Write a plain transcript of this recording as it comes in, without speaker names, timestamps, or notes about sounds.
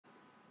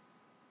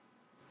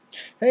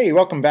Hey,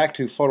 welcome back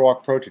to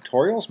PhotoWalk Pro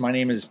Tutorials. My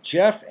name is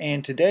Jeff,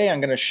 and today I'm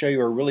going to show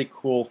you a really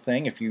cool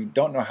thing if you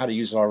don't know how to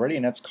use it already,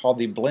 and that's called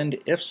the Blend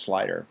If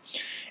slider.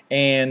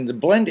 And the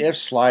Blend If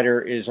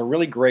slider is a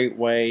really great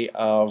way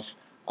of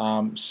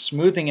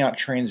smoothing out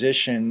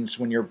transitions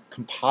when you're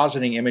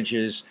compositing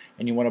images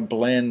and you want to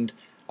blend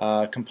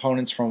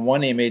components from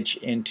one image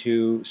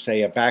into,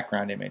 say, a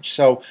background image.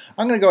 So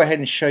I'm going to go ahead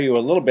and show you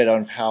a little bit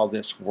of how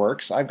this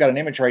works. I've got an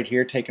image right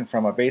here taken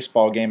from a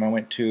baseball game I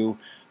went to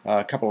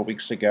a couple of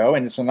weeks ago,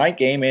 and it's a night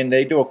game, and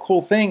they do a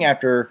cool thing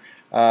after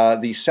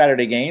the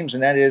Saturday games,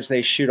 and that is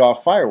they shoot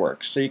off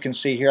fireworks. So you can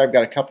see here I've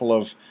got a couple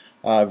of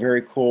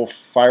very cool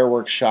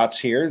fireworks shots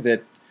here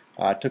that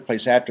took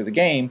place after the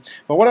game.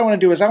 But what I want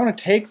to do is I want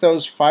to take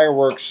those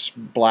fireworks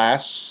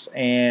blasts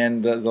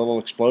and the little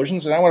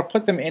explosions, and I want to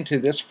put them into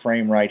this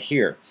frame right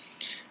here.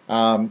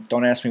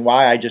 Don't ask me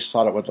why, I just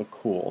thought it would look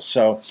cool.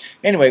 So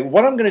anyway,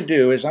 what I'm going to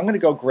do is I'm going to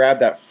go grab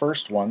that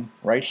first one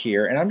right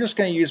here, and I'm just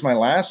going to use my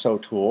lasso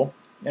tool,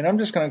 and I'm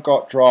just going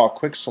to draw a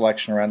quick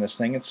selection around this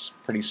thing. It's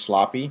pretty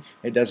sloppy.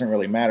 It doesn't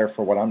really matter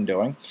for what I'm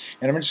doing.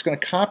 And I'm just going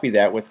to copy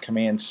that with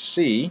Command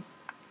C,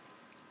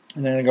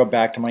 and then I'm going to go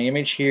back to my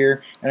image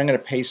here, and I'm going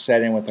to paste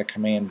that in with a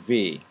Command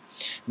V.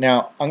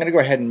 Now I'm going to go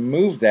ahead and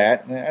move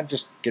that, and I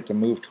just get the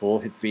move tool,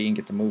 hit V and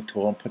get the move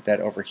tool and put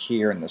that over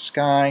here in the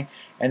sky.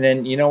 And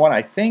then you know what,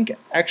 I think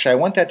actually I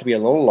want that to be a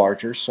little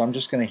larger, so I'm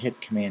just going to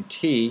hit Command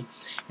T,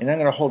 and I'm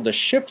going to hold the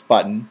Shift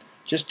button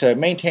just to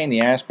maintain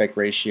the aspect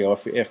ratio.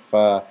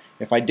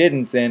 If I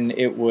didn't, then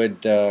it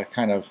would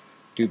kind of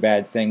do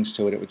bad things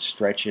to it. It would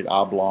stretch it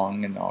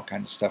oblong and all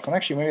kinds of stuff. And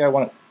actually maybe I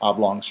want it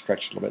oblong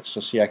stretched a little bit, so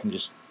see I can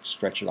just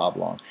stretch it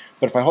oblong.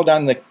 But if I hold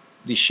down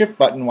the Shift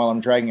button while I'm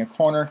dragging a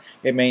corner,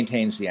 it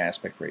maintains the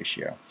aspect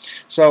ratio.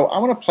 So I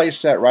want to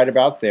place that right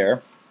about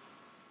there.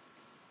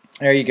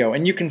 There you go.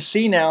 And you can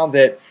see now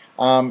that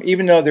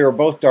even though they were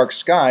both dark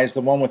skies,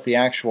 the one with the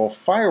actual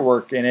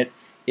firework in it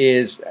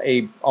is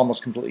a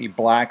almost completely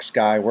black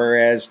sky,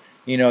 whereas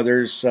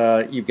there's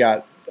you've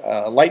got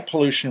light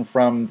pollution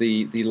from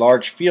the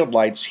large field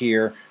lights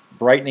here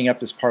brightening up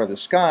this part of the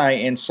sky,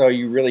 and so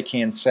you really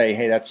can say,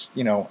 hey, that's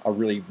a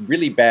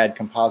really bad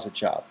composite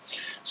job.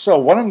 So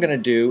what I'm going to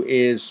do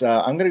is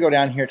I'm going to go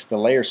down here to the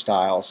layer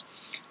styles,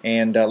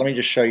 and let me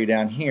just show you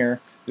down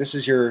here. This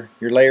is your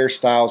layer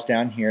styles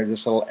down here,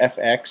 this little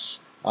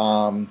FX.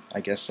 I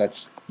guess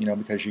that's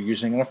because you're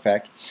using an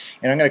effect,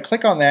 and I'm going to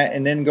click on that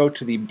and then go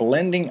to the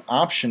blending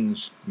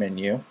options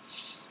menu,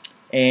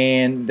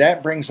 and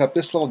that brings up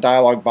this little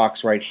dialog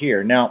box right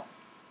here. Now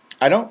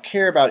I don't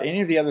care about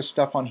any of the other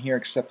stuff on here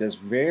except this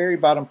very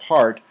bottom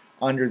part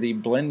under the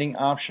blending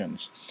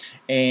options,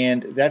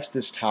 and that's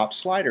this top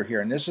slider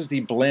here, and this is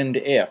the blend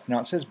if. Now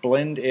it says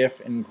blend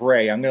if in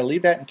gray. I'm going to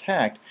leave that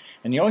intact,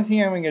 and the only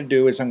thing I'm going to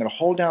do is I'm going to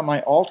hold down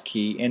my Alt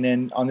key, and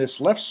then on this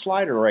left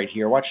slider right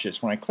here, watch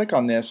this, when I click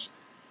on this,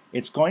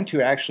 it's going to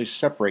actually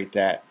separate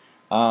that.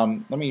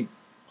 Let me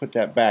put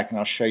that back and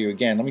I'll show you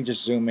again. Let me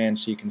just zoom in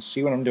so you can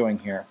see what I'm doing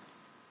here.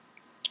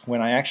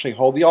 When I actually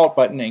hold the Alt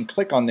button and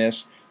click on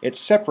this, it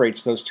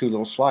separates those two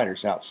little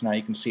sliders out, so now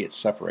you can see it's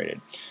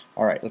separated.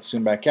 Alright, let's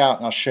zoom back out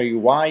and I'll show you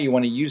why you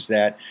want to use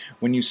that.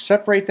 When you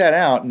separate that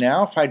out,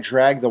 now if I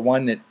drag the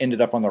one that ended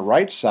up on the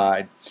right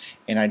side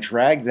and I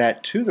drag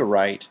that to the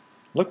right,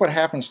 look what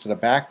happens to the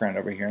background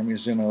over here. Let me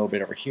zoom in a little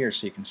bit over here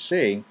so you can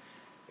see,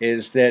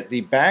 is that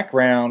the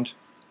background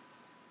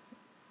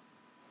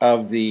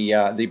of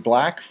the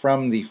black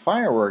from the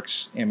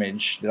fireworks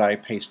image that I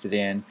pasted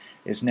in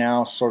is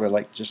now sort of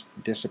like just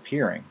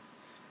disappearing.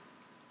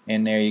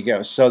 And there you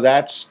go. So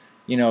that's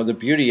the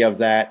beauty of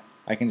that.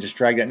 I can just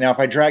drag that. Now if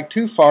I drag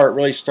too far, it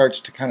really starts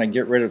to kind of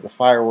get rid of the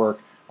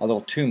firework a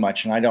little too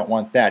much, and I don't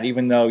want that.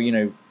 Even though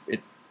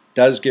it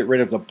does get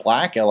rid of the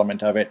black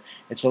element of it,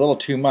 it's a little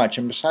too much,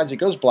 and besides it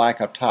goes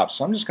black up top.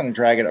 So I'm just going to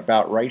drag it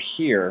about right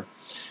here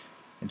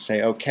and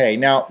say OK.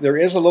 Now there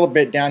is a little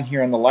bit down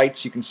here on the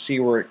lights, you can see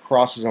where it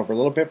crosses over a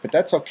little bit, but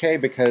that's okay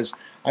because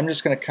I'm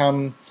just going to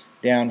come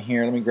down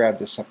here. Let me grab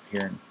this up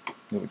here and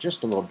move it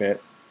just a little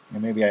bit,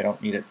 and maybe I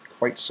don't need it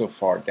quite so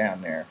far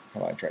down there. How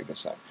do I drag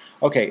this up?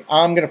 Okay,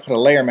 I'm going to put a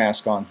layer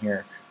mask on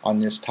here on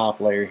this top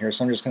layer here,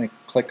 so I'm just going to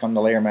click on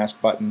the layer mask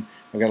button.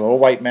 I've got a little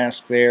white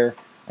mask there.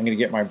 I'm going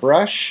to get my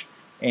brush,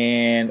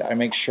 and I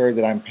make sure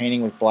that I'm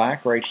painting with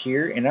black right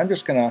here, and I'm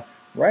just going to,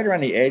 right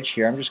around the edge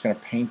here, I'm just going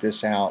to paint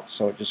this out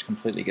so it just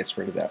completely gets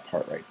rid of that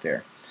part right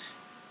there.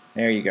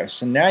 There you go.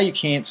 So now you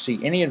can't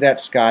see any of that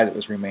sky that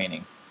was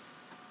remaining.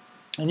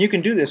 And you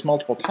can do this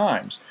multiple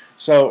times.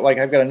 So like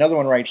I've got another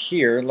one right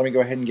here. Let me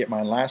go ahead and get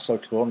my lasso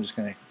tool. I'm just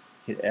going to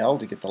hit L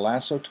to get the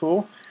lasso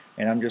tool,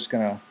 and I'm just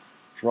going to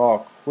draw a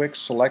quick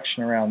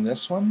selection around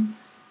this one,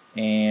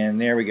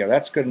 and there we go.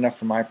 That's good enough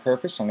for my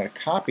purpose. I'm going to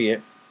copy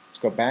it. Let's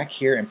go back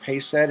here and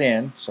paste that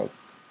in. So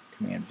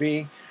Command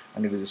V.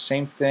 I'm going to do the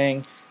same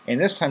thing, and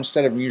this time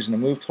instead of using the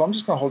move tool, I'm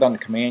just going to hold down the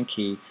Command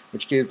key,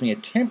 which gives me a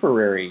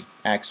temporary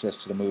access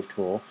to the move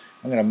tool.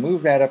 I'm going to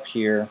move that up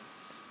here,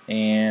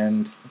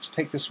 and let's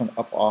take this one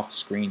up off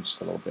screen just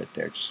a little bit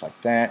there, just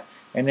like that.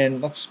 And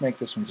then let's make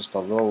this one just a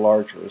little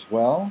larger as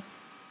well.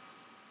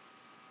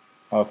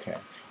 Okay.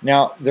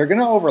 Now they're going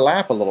to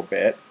overlap a little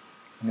bit.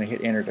 I'm going to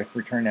hit enter to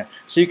return that.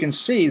 So you can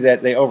see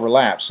that they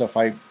overlap. So if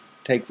I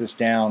take this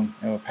down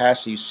in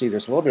opacity, you see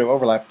there's a little bit of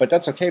overlap, but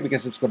that's okay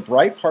because it's the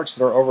bright parts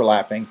that are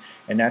overlapping,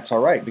 and that's all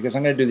right because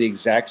I'm going to do the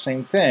exact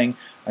same thing.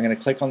 I'm going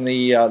to click on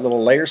the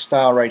little layer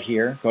style right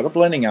here, go to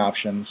blending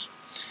options,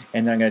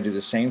 and then I'm going to do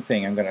the same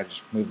thing. I'm going to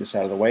just move this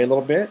out of the way a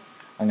little bit.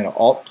 I'm going to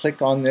alt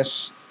click on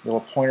this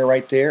little pointer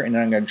right there, and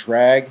then I'm going to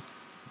drag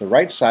the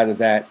right side of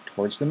that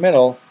towards the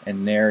middle,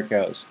 and there it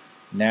goes.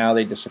 Now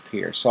they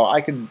disappear. So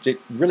I could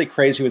get really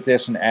crazy with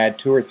this and add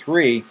 2 or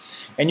 3,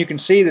 and you can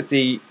see that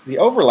the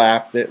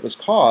overlap that was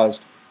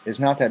caused is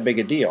not that big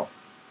a deal.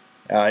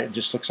 It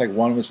just looks like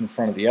one was in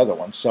front of the other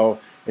one, so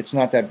it's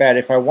not that bad.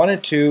 If I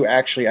wanted to,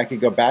 actually, I could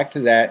go back to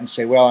that and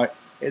say, well,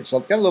 it's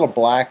got a little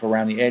black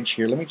around the edge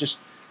here. Let me just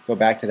go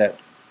back to that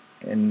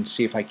and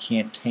see if I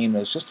can't tame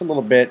those just a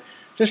little bit.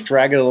 Just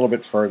drag it a little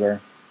bit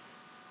further,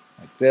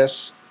 like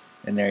this,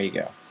 and there you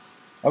go.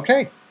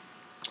 Okay.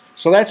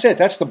 So that's it.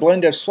 That's the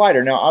blend if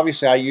slider. Now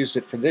obviously I used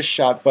it for this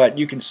shot, but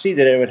you can see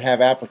that it would have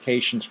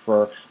applications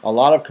for a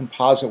lot of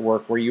composite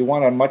work where you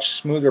want a much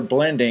smoother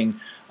blending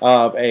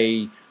of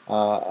a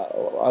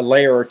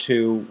layer or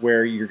two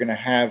where you're going to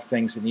have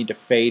things that need to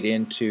fade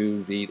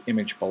into the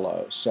image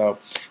below. So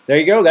there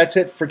you go. That's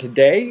it for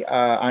today.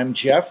 I'm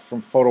Jeff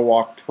from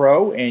PhotoWalk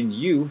Pro, and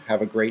you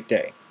have a great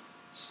day.